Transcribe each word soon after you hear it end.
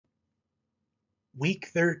Week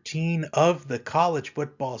 13 of the college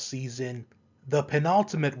football season, the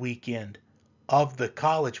penultimate weekend of the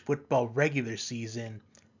college football regular season.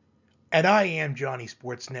 And I am Johnny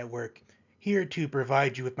Sports Network, here to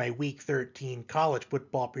provide you with my Week 13 college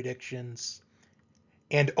football predictions.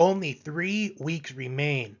 And only 3 weeks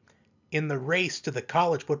remain in the race to the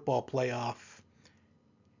college football playoff.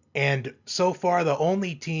 And so far, the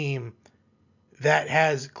only team that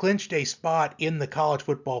has clinched a spot in the college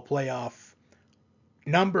football playoff,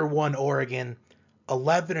 number one Oregon,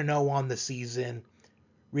 11-0 on the season,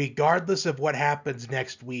 regardless of what happens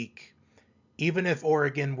next week. Even if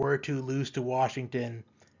Oregon were to lose to Washington,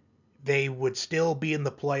 they would still be in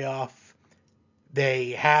the playoff.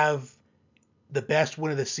 They have the best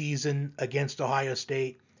win of the season against Ohio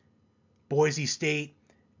State. Boise State,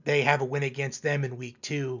 they have a win against them in week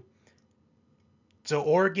 2. So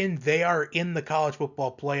Oregon, they are in the college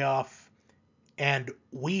football playoff, and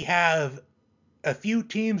we have a few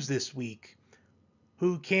teams this week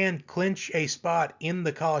who can clinch a spot in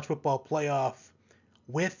the college football playoff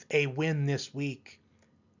with a win this week.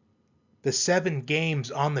 The 7 games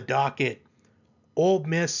on the docket: Ole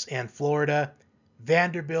Miss and Florida,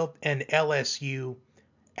 Vanderbilt and LSU,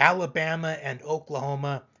 Alabama and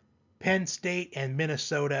Oklahoma, Penn State and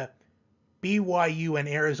Minnesota, BYU and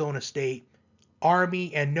Arizona State,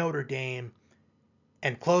 Army and Notre Dame,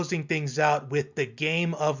 and closing things out with the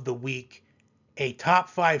game of the week, a top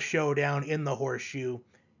 5 showdown in the horseshoe,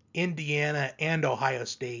 Indiana and Ohio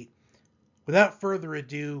State. Without further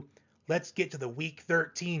ado, let's get to the Week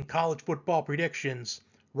 13 college football predictions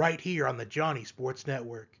right here on the Johnny Sports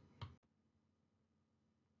Network.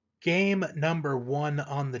 Game number 1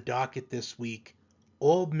 on the docket this week: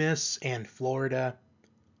 Ole Miss and Florida.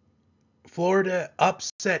 Florida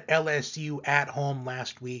upset LSU at home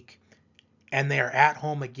last week, and they are at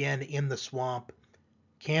home again in the Swamp.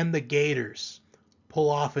 Can the Gators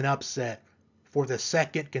pull off an upset for the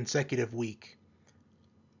second consecutive week?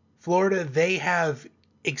 Florida, they have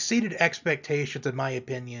exceeded expectations, in my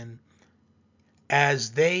opinion,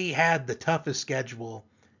 as they had the toughest schedule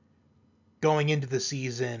going into the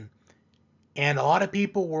season. And a lot of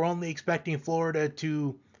people were only expecting Florida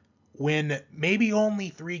to win maybe only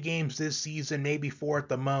 3 games this season, maybe 4 at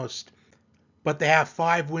the most. But they have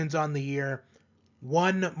 5 wins on the year,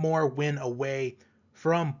 1 more win away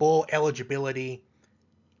from bowl eligibility.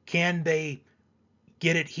 Can they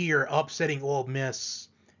get it here, upsetting Ole Miss?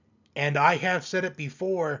 And I have said it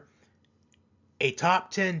before, a top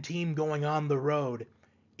 10 team going on the road,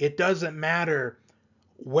 it doesn't matter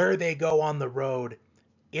where they go on the road,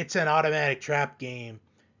 it's an automatic trap game.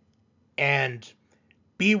 And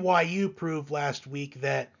BYU proved last week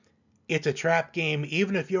that it's a trap game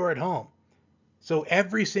even if you're at home. So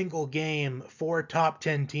every single game for top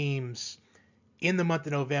 10 teams in the month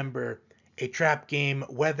of November, a trap game,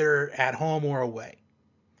 whether at home or away.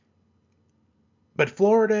 But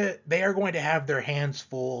Florida, they are going to have their hands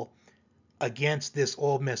full against this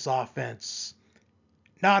Ole Miss offense.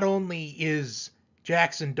 Not only is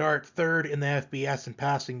Jackson Dart third in the FBS in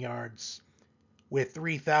passing yards with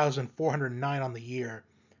 3,409 on the year,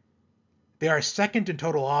 they are second in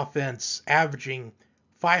total offense, averaging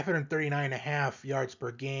 539.5 yards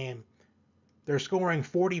per game. They're scoring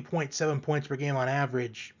 40.7 points per game on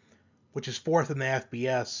average, which is fourth in the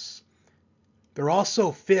FBS. They're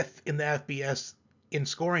also fifth in the FBS in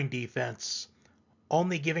scoring defense,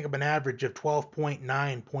 only giving up an average of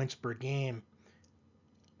 12.9 points per game.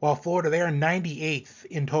 While Florida, they are 98th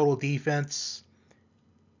in total defense.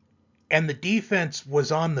 And the defense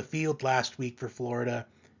was on the field last week for Florida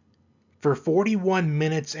for 41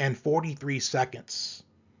 minutes and 43 seconds.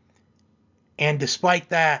 And despite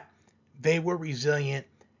that, they were resilient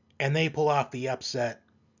and they pull off the upset.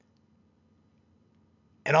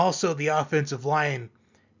 And also the offensive line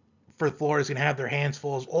for Florida is going to have their hands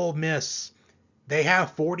full. As Ole Miss, they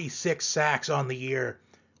have 46 sacks on the year,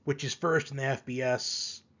 which is first in the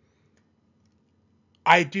FBS.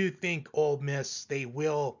 I do think Ole Miss, they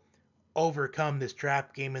will overcome this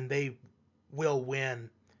trap game and they will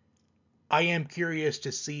win. I am curious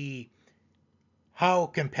to see how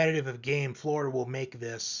competitive a game Florida will make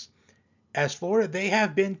this. As Florida, they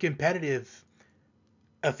have been competitive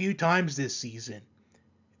a few times this season.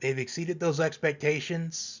 They've exceeded those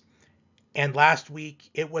expectations, and last week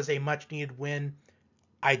it was a much needed win.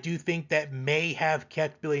 I do think that may have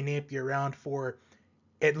kept Billy Napier around for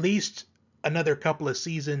at least another couple of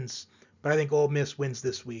seasons, but I think Ole Miss wins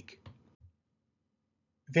this week.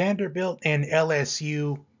 Vanderbilt and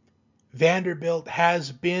LSU. Vanderbilt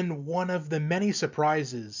has been one of the many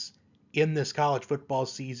surprises in this college football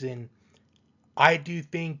season. I do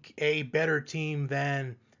think a better team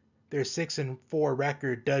than their 6-4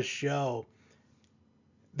 record does show.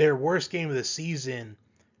 Their worst game of the season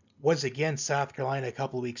was against South Carolina a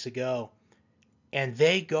couple of weeks ago, and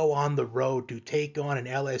they go on the road to take on an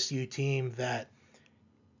LSU team that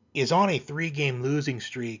is on a 3-game losing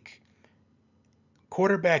streak.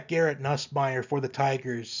 Quarterback Garrett Nussmeier for the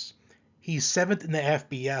Tigers, he's 7th in the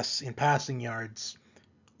FBS in passing yards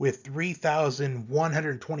with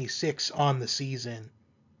 3,126 on the season.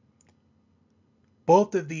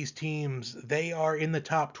 Both of these teams, they are in the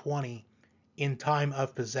top 20 in time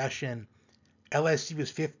of possession. LSU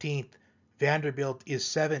is 15th, Vanderbilt is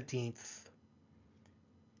 17th.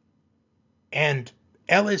 And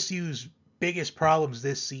LSU's biggest problems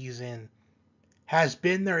this season has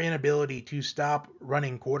been their inability to stop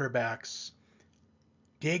running quarterbacks.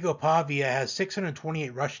 Diego Pavia has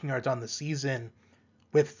 628 rushing yards on the season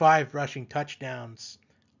with 5 rushing touchdowns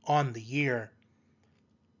on the year.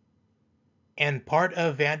 And part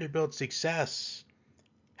of Vanderbilt's success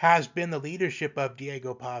has been the leadership of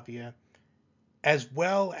Diego Pavia, as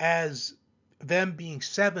well as them being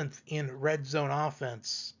 7th in red zone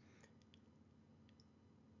offense,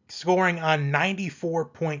 scoring on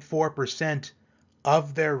 94.4%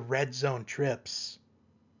 of their red zone trips.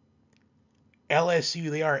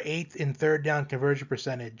 LSU, they are 8th in third down conversion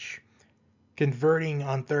percentage, converting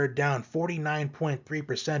on third down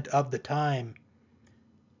 49.3% of the time.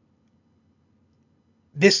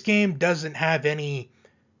 This game doesn't have any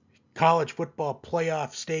college football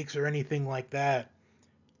playoff stakes or anything like that,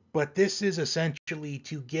 but this is essentially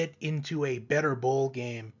to get into a better bowl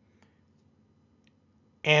game.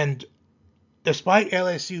 And despite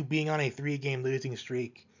LSU being on a 3-game losing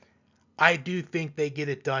streak, I do think they get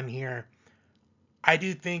it done here. I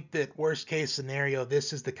do think that worst case scenario,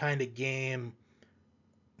 this is the kind of game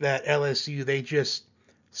that LSU, they just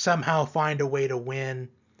somehow find a way to win.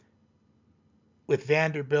 With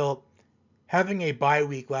Vanderbilt having a bye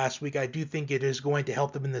week last week, I do think it is going to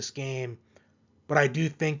help them in this game. But I do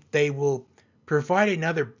think they will provide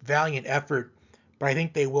another valiant effort, but I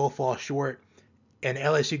think they will fall short. And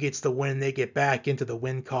LSU gets the win, they get back into the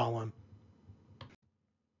win column.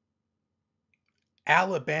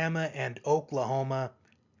 Alabama and Oklahoma.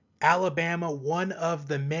 Alabama, one of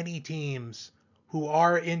the many teams who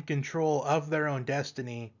are in control of their own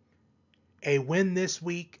destiny. A win this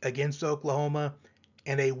week against Oklahoma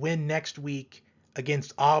and a win next week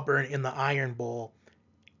against Auburn in the Iron Bowl,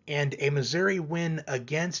 and a Missouri win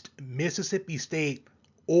against Mississippi State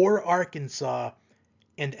or Arkansas,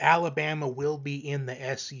 and Alabama will be in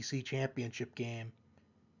the SEC championship game.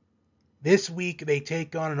 This week they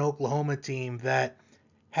take on an Oklahoma team that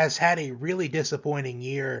has had a really disappointing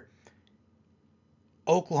year.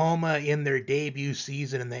 Oklahoma in their debut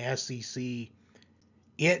season in the SEC,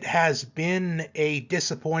 it has been a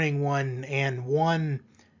disappointing one and one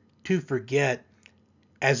to forget,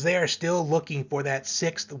 as they are still looking for that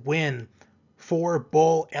 6th win for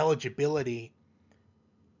bowl eligibility.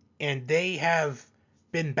 And they have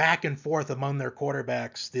been back and forth among their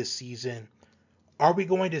quarterbacks this season. Are we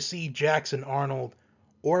going to see Jackson Arnold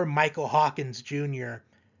or Michael Hawkins Jr.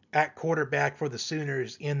 at quarterback for the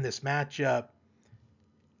Sooners in this matchup?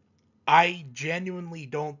 I genuinely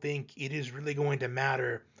don't think it is really going to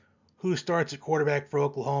matter who starts at quarterback for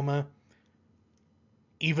Oklahoma,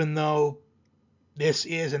 even though this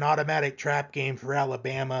is an automatic trap game for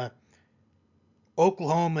Alabama.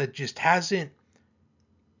 Oklahoma just hasn't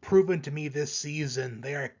proven to me this season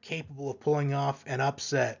they are capable of pulling off an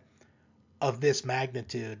upset of this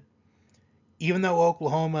magnitude. Even though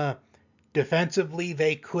Oklahoma defensively,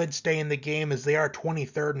 they could stay in the game, as they are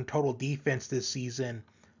 23rd in total defense this season,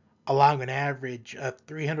 allowing an average of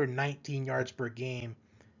 319 yards per game.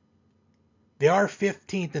 They are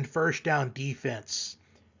 15th in first down defense.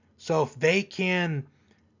 So if they can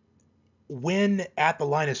win at the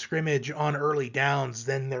line of scrimmage on early downs,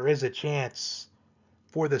 then there is a chance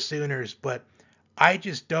for the Sooners. But I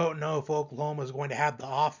just don't know if Oklahoma is going to have the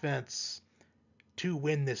offense to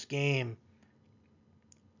win this game.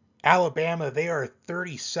 Alabama, they are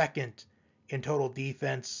 32nd in total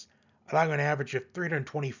defense, allowing an average of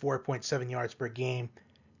 324.7 yards per game.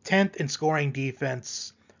 10th in scoring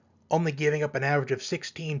defense, only giving up an average of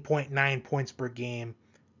 16.9 points per game.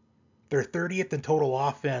 They're 30th in total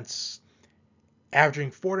offense,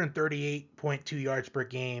 averaging 438.2 yards per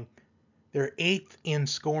game. They're 8th in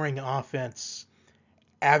scoring offense,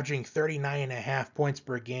 averaging 39.5 points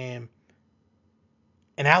per game.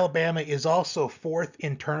 And Alabama is also 4th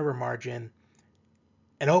in turnover margin.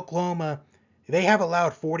 And Oklahoma, they have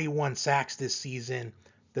allowed 41 sacks this season,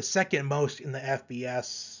 the second most in the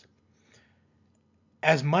FBS.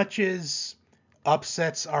 As much as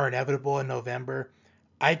upsets are inevitable in November,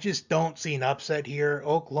 I just don't see an upset here.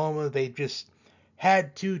 Oklahoma, they just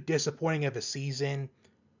had too disappointing of a season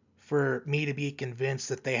for me to be convinced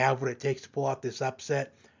that they have what it takes to pull out this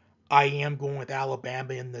upset. I am going with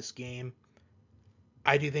Alabama in this game.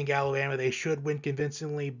 I do think Alabama, they should win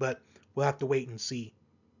convincingly, but we'll have to wait and see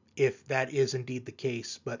if that is indeed the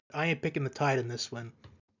case. But I am picking the Tide in this one.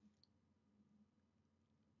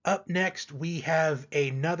 Up next, we have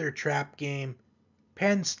another trap game,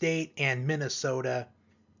 Penn State and Minnesota.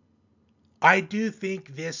 I do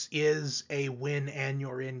think this is a win and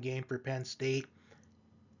you're in game for Penn State.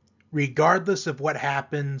 Regardless of what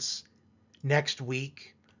happens next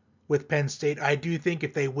week with Penn State, I do think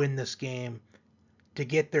if they win this game to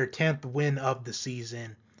get their 10th win of the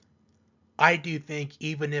season, I do think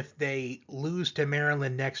even if they lose to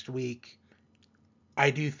Maryland next week, I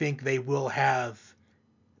do think they will have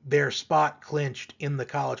their spot clinched in the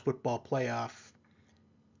college football playoff.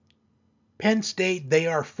 Penn State, they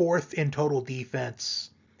are fourth in total defense,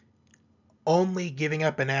 only giving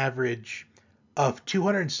up an average of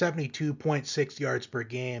 272.6 yards per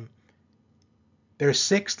game. They're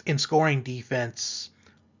sixth in scoring defense,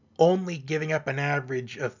 only giving up an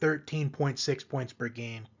average of 13.6 points per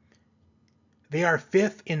game. They are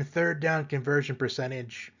fifth in third down conversion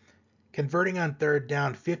percentage, converting on third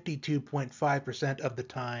down 52.5% of the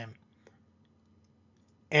time.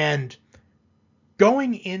 And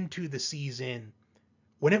going into the season,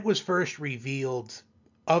 when it was first revealed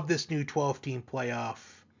of this new 12-team playoff,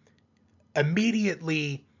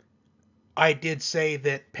 immediately I did say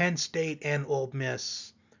that Penn State and Ole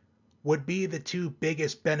Miss would be the two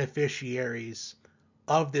biggest beneficiaries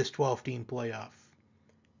of this 12-team playoff.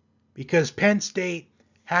 Because Penn State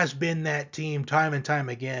has been that team time and time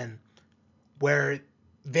again where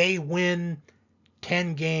they win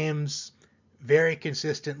 10 games very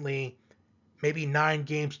consistently, maybe 9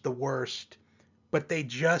 games at the worst, but they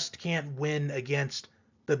just can't win against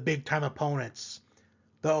the big-time opponents,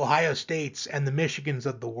 the Ohio States and the Michigans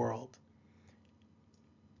of the world.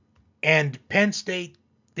 And Penn State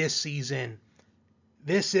this season,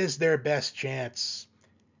 this is their best chance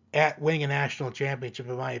at winning a national championship,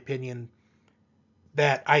 in my opinion,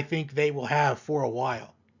 that I think they will have for a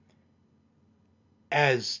while.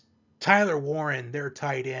 As Tyler Warren, their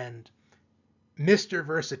tight end, Mr.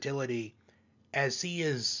 Versatility, as he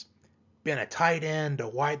has been a tight end, a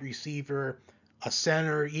wide receiver, a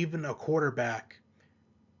center, even a quarterback.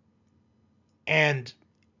 And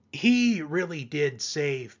he really did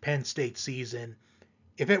save Penn State's season.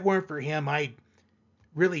 If it weren't for him, I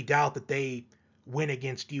really doubt that they win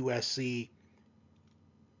against USC.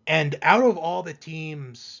 And out of all the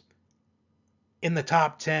teams in the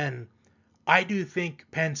top 10, I do think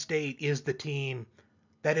Penn State is the team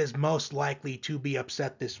that is most likely to be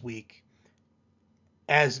upset this week.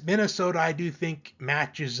 As Minnesota, I do think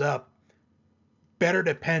matches up better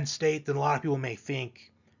to Penn State than a lot of people may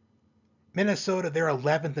think. Minnesota, they're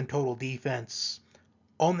 11th in total defense,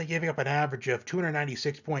 only giving up an average of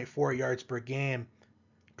 296.4 yards per game.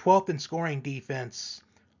 12th in scoring defense,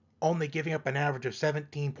 only giving up an average of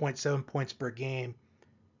 17.7 points per game.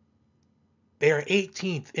 They are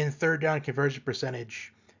 18th in third down conversion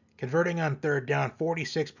percentage, converting on third down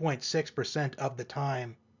 46.6% of the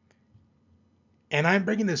time. And I'm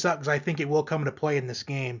bringing this up because I think it will come into play in this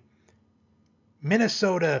game.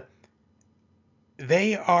 Minnesota,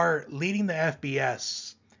 they are leading the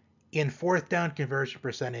FBS in fourth down conversion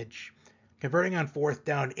percentage, converting on fourth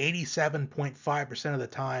down 87.5% of the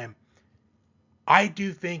time. I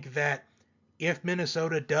do think that if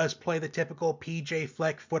Minnesota does play the typical PJ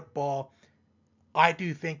Fleck football, I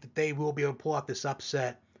do think that they will be able to pull out this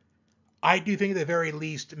upset. I do think at the very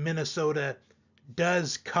least Minnesota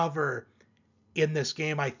does cover in this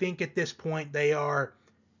game. I think at this point they are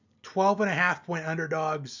 12.5-point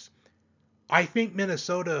underdogs. I think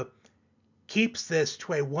Minnesota keeps this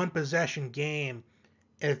to a one-possession game.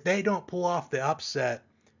 And if they don't pull off the upset,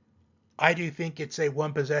 I do think it's a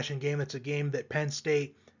one-possession game. It's a game that Penn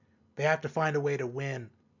State, they have to find a way to win.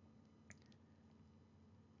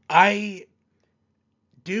 I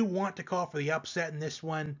do want to call for the upset in this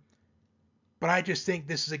one, but I just think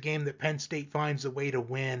this is a game that Penn State finds a way to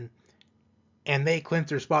win, and they clinch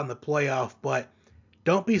their spot in the playoff. But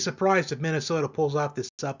don't be surprised if Minnesota pulls off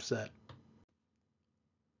this upset.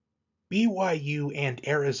 BYU and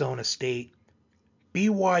Arizona State.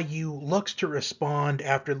 BYU looks to respond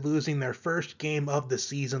after losing their first game of the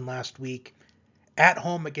season last week at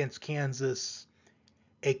home against Kansas,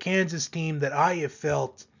 a Kansas team that I have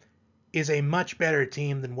felt is a much better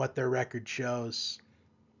team than what their record shows.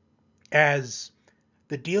 As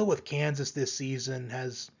the deal with Kansas this season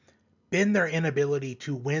has been their inability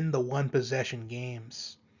to win the one-possession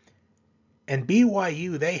games. And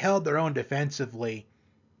BYU, they held their own defensively.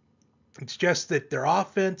 It's just that their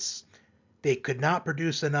offense, they could not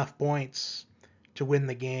produce enough points to win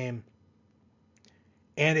the game.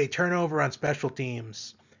 And a turnover on special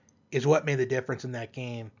teams is what made the difference in that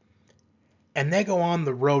game. And they go on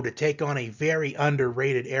the road to take on a very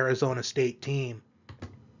underrated Arizona State team.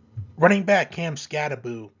 Running back Cam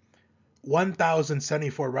Skattebo,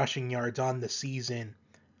 1,074 rushing yards on the season,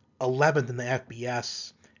 11th in the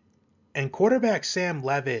FBS. And quarterback Sam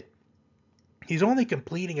Levitt, he's only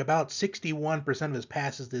completing about 61% of his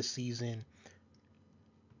passes this season,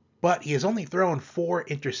 but he has only thrown 4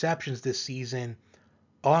 interceptions this season,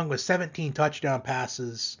 along with 17 touchdown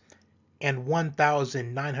passes and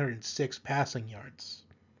 1,906 passing yards.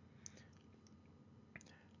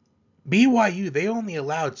 BYU, they only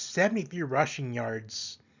allowed 73 rushing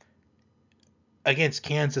yards against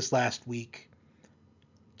Kansas last week.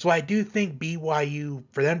 So I do think BYU,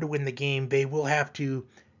 for them to win the game, they will have to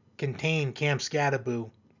contain Cam Skattebo.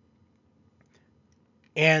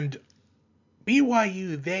 And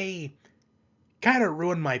BYU, they kind of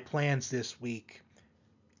ruined my plans this week.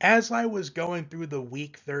 As I was going through the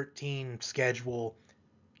Week 13 schedule,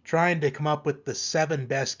 trying to come up with the 7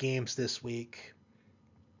 best games this week,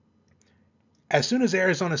 as soon as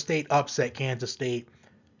Arizona State upset Kansas State,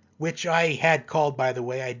 which I had called, by the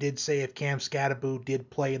way, I did say if Cam Skattebo did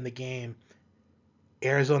play in the game,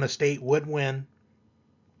 Arizona State would win,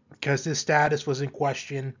 because his status was in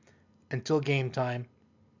question until game time.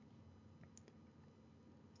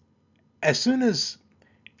 As soon as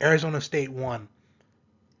Arizona State won,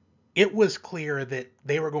 it was clear that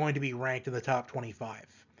they were going to be ranked in the top 25.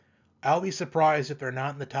 I'll be surprised if they're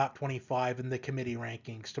not in the top 25 in the committee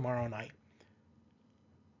rankings tomorrow night.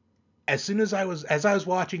 As I was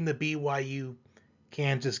watching the BYU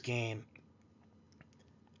Kansas game,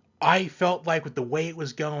 I felt like with the way it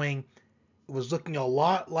was going, it was looking a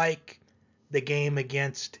lot like the game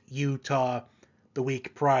against Utah the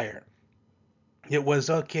week prior. It was,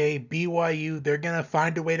 okay, BYU, they're going to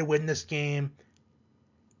find a way to win this game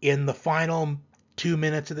in the final 2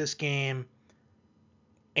 minutes of this game,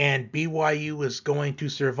 and BYU is going to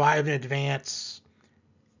survive in advance,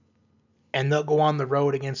 and they'll go on the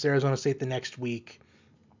road against Arizona State the next week.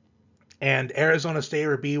 And Arizona State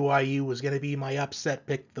or BYU was going to be my upset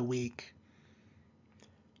pick of the week.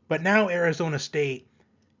 But now Arizona State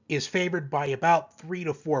is favored by about 3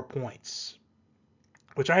 to 4 points,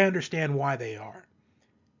 which I understand why they are.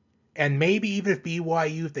 And maybe even if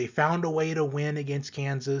BYU, if they found a way to win against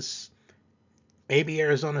Kansas, maybe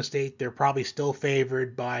Arizona State, they're probably still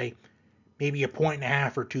favored by maybe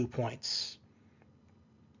 1.5 or 2 points.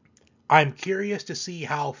 I'm curious to see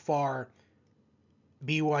how far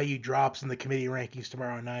BYU drops in the committee rankings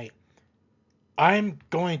tomorrow night. I'm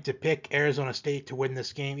going to pick Arizona State to win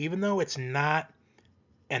this game, even though it's not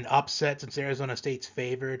an upset since Arizona State's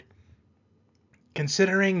favored.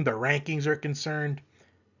 Considering the rankings are concerned,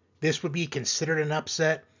 this would be considered an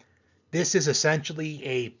upset. This is essentially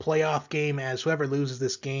a playoff game, as whoever loses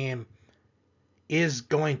this game is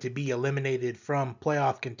going to be eliminated from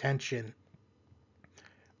playoff contention.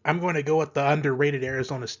 I'm going to go with the underrated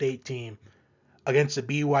Arizona State team against a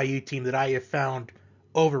BYU team that I have found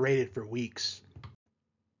overrated for weeks.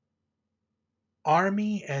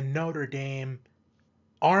 Army and Notre Dame.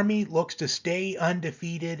 Army looks to stay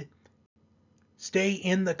undefeated, stay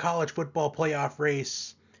in the college football playoff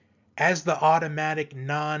race as the automatic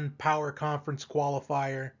non-power conference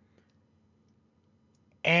qualifier,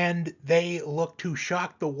 and they look to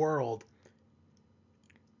shock the world,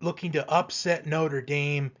 looking to upset Notre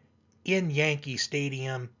Dame in Yankee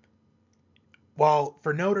Stadium. While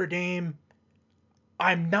for Notre Dame,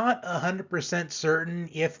 I'm not 100% certain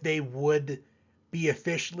if they would be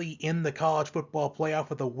officially in the college football playoff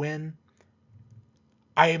with a win.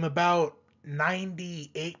 I am about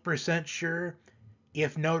 98% sure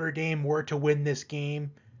if Notre Dame were to win this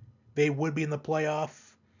game, they would be in the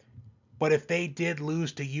playoff. But if they did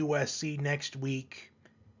lose to USC next week,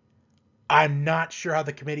 I'm not sure how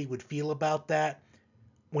the committee would feel about that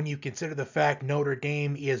when you consider the fact Notre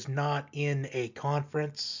Dame is not in a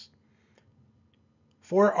conference.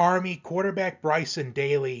 For Army, quarterback Bryson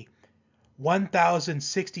Daly,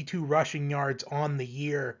 1,062 rushing yards on the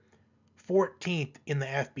year, 14th in the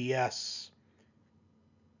FBS.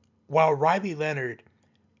 While Riley Leonard,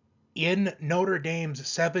 in Notre Dame's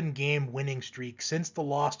 7-game winning streak since the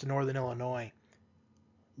loss to Northern Illinois,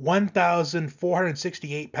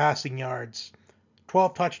 1,468 passing yards,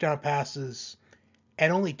 12 touchdown passes,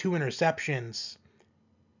 and only 2 interceptions,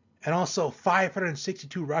 and also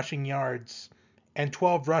 562 rushing yards and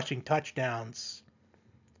 12 rushing touchdowns.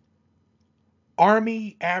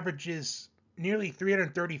 Army averages nearly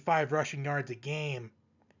 335 rushing yards a game.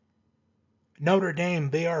 Notre Dame,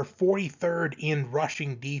 they are 43rd in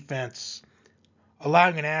rushing defense,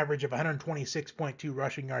 allowing an average of 126.2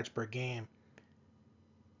 rushing yards per game.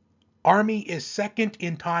 Army is second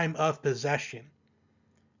in time of possession.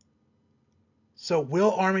 So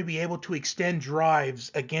will Army be able to extend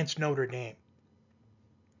drives against Notre Dame?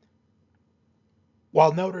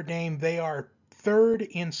 While Notre Dame, they are third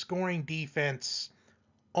in scoring defense,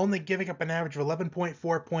 only giving up an average of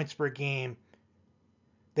 11.4 points per game.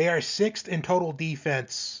 They are sixth in total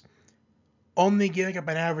defense, only giving up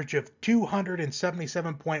an average of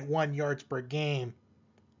 277.1 yards per game.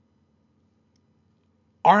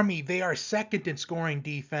 Army, they are second in scoring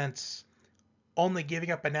defense, only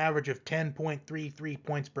giving up an average of 10.33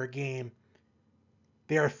 points per game.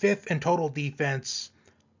 They are fifth in total defense,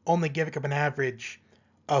 only giving up an average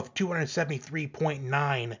of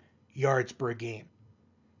 273.9 yards per game.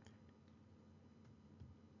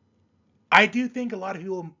 I do think a lot of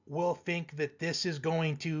people will think that this is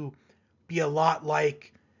going to be a lot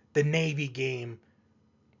like the Navy game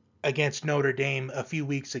against Notre Dame a few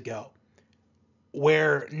weeks ago,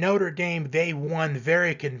 where Notre Dame, they won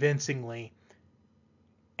very convincingly.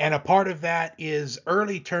 And a part of that is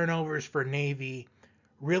early turnovers for Navy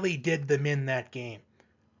really did them in that game.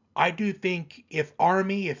 I do think if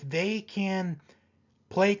Army, if they can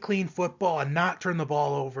play clean football and not turn the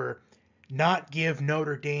ball over, not give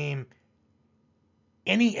Notre Dame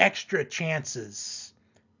any extra chances,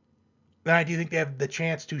 then I do think they have the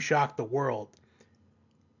chance to shock the world.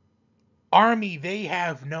 Army, they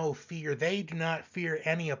have no fear. They do not fear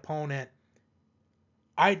any opponent.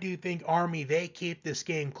 I do think Army, they keep this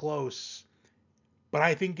game close. But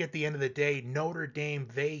I think at the end of the day, Notre Dame,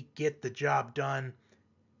 they get the job done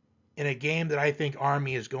in a game that I think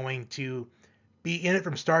Army is going to be in it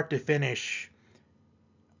from start to finish.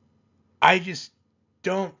 I just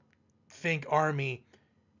don't think Army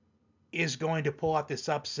is going to pull out this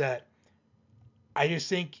upset. I just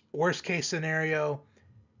think, worst case scenario,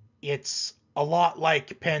 it's a lot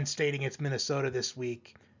like Penn State against Minnesota this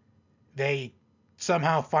week. They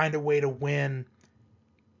somehow find a way to win,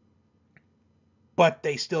 but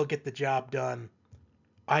they still get the job done.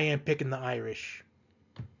 I am picking the Irish.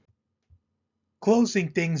 Closing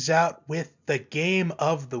things out with the game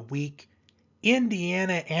of the week,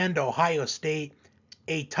 Indiana and Ohio State,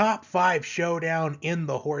 a top 5 showdown in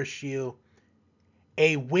the horseshoe.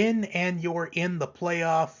 A win and you're in the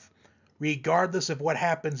playoff, regardless of what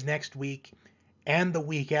happens next week and the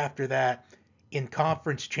week after that in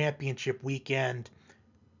conference championship weekend.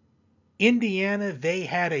 Indiana, they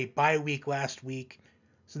had a bye week last week,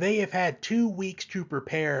 so they have had 2 weeks to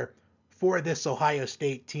prepare for this Ohio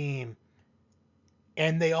State team.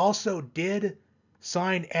 And they also did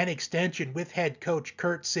sign an extension with head coach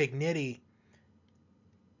Curt Cignetti.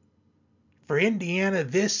 For Indiana,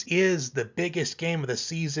 this is the biggest game of the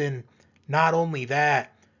season. Not only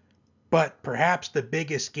that, but perhaps the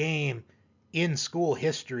biggest game in school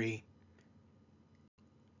history.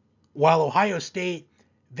 While Ohio State,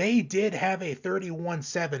 they did have a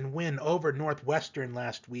 31-7 win over Northwestern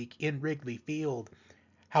last week in Wrigley Field.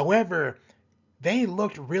 However, they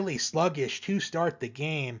looked really sluggish to start the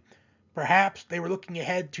game. Perhaps they were looking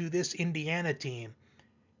ahead to this Indiana team.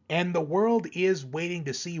 And the world is waiting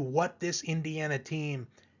to see what this Indiana team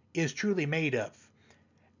is truly made of.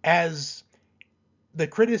 As the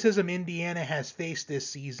criticism Indiana has faced this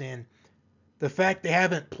season, the fact they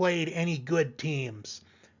haven't played any good teams,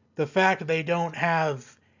 the fact they don't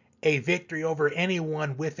have a victory over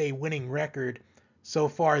anyone with a winning record so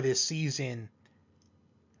far this season,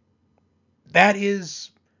 that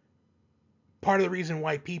is part of the reason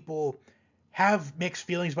why people have mixed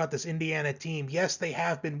feelings about this Indiana team. Yes, they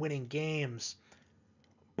have been winning games,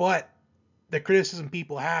 but the criticism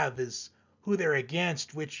people have is who they're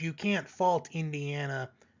against, which you can't fault Indiana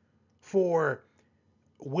for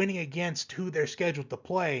winning against who they're scheduled to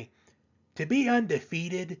play. To be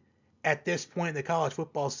undefeated at this point in the college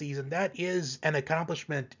football season, that is an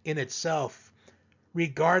accomplishment in itself,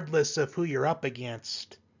 regardless of who you're up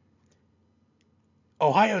against.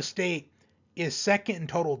 Ohio State is second in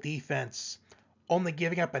total defense, only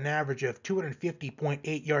giving up an average of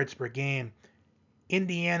 250.8 yards per game.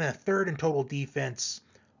 Indiana, third in total defense,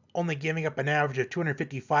 only giving up an average of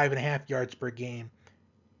 255.5 yards per game.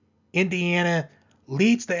 Indiana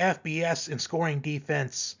leads the FBS in scoring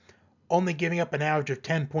defense, only giving up an average of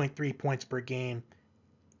 10.3 points per game.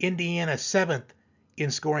 Indiana, seventh in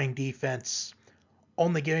scoring defense,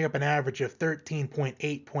 only giving up an average of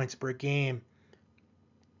 13.8 points per game.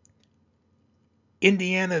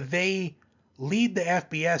 Indiana, they lead the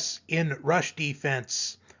FBS in rush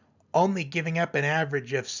defense, only giving up an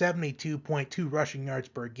average of 72.2 rushing yards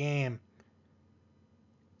per game.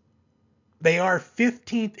 They are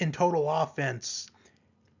 15th in total offense,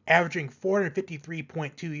 averaging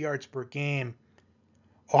 453.2 yards per game.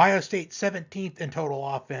 Ohio State 17th in total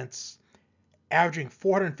offense, averaging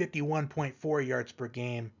 451.4 yards per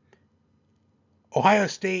game. Ohio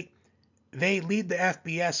State, they lead the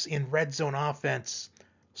FBS in red zone offense,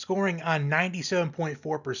 scoring on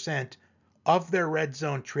 97.4% of their red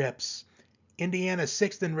zone trips. Indiana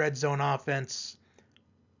 6th in red zone offense,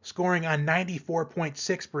 scoring on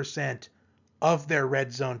 94.6% of their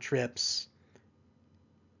red zone trips.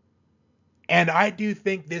 And I do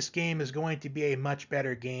think this game is going to be a much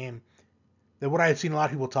better game than what I've seen a lot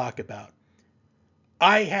of people talk about.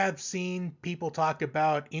 I have seen people talk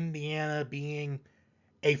about Indiana being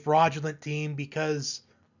a fraudulent team because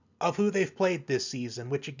of who they've played this season,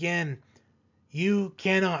 which again, you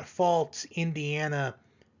cannot fault Indiana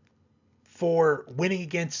for winning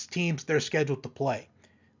against teams they're scheduled to play.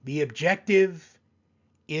 The objective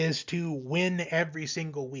is to win every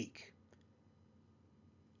single week.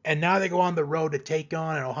 And now they go on the road to take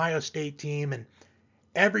on an Ohio State team, and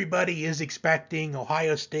everybody is expecting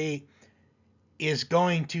Ohio State is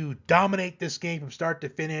going to dominate this game from start to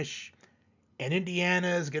finish, and Indiana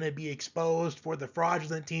is going to be exposed for the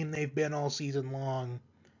fraudulent team they've been all season long.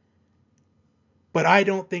 But I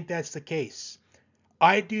don't think that's the case.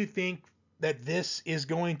 I do think that this is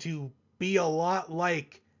going to be a lot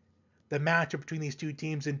like the matchup between these two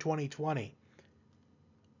teams in 2020,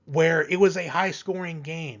 where it was a high-scoring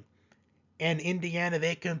game, and Indiana,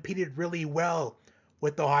 they competed really well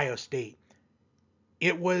with Ohio State.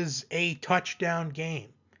 It was a touchdown game.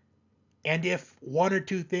 And if one or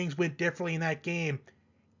two things went differently in that game,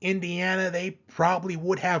 Indiana, they probably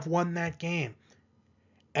would have won that game.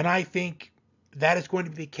 And I think that is going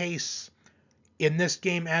to be the case in this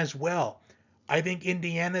game as well. I think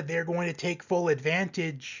Indiana, they're going to take full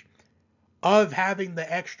advantage of having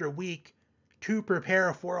the extra week to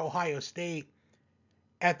prepare for Ohio State.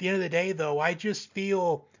 At the end of the day, though, I just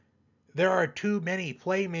feel there are too many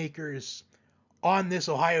playmakers on this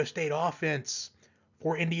Ohio State offense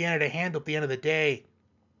for Indiana to handle at the end of the day.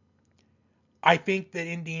 I think that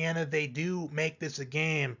Indiana, they do make this a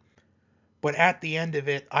game, but at the end of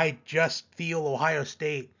it, I just feel Ohio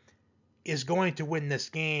State is going to win this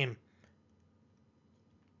game.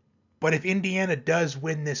 But if Indiana does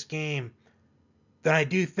win this game, then I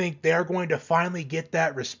do think they are going to finally get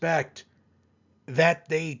that respect that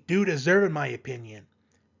they do deserve, in my opinion.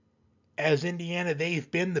 As Indiana,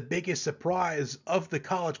 they've been the biggest surprise of the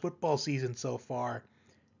college football season so far.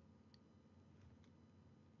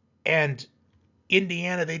 And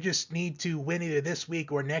Indiana, they just need to win either this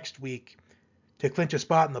week or next week to clinch a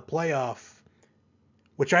spot in the playoff,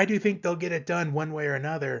 which I do think they'll get it done one way or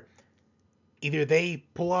another. Either they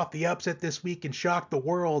pull off the upset this week and shock the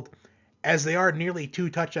world, as they are nearly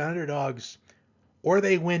 2-touchdown underdogs, or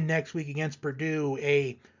they win next week against Purdue,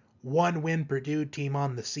 a one-win Purdue team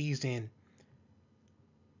on the season.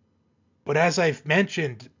 But as I've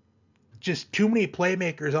mentioned, just too many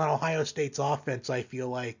playmakers on Ohio State's offense, I feel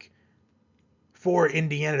like, for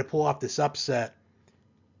Indiana to pull off this upset.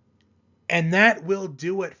 And that will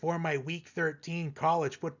do it for my Week 13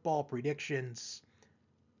 college football predictions.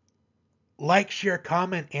 Like, share,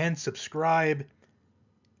 comment, and subscribe.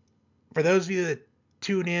 For those of you that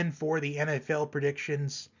tune in for the NFL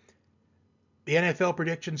predictions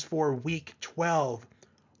for Week 12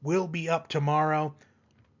 will be up tomorrow.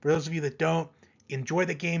 For those of you that don't, enjoy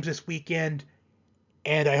the games this weekend,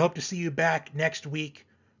 and I hope to see you back next week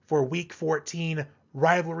for Week 14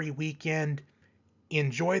 rivalry weekend.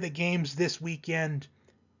 Enjoy the games this weekend.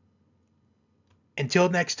 Until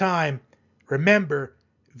next time, remember,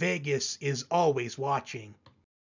 Vegas is always watching.